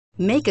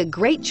Make a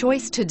great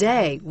choice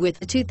today with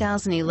the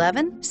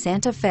 2011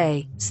 Santa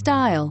Fe.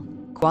 Style,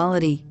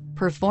 quality,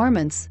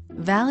 performance,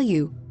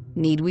 value.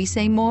 Need we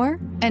say more?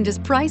 And is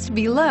priced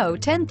below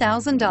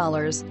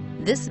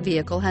 $10,000. This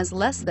vehicle has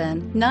less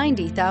than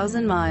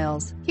 90,000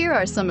 miles. Here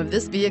are some of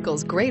this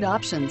vehicle's great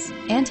options: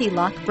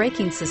 anti-lock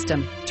braking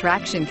system,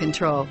 traction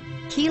control,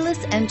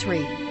 keyless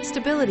entry,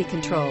 stability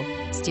control,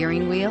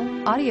 steering wheel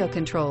audio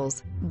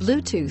controls,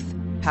 Bluetooth,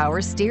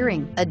 power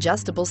steering,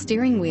 adjustable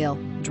steering wheel,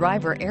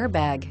 driver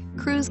airbag,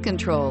 cruise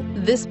control.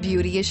 This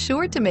beauty is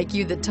sure to make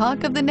you the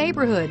talk of the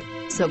neighborhood.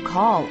 So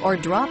call or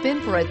drop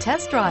in for a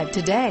test drive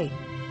today.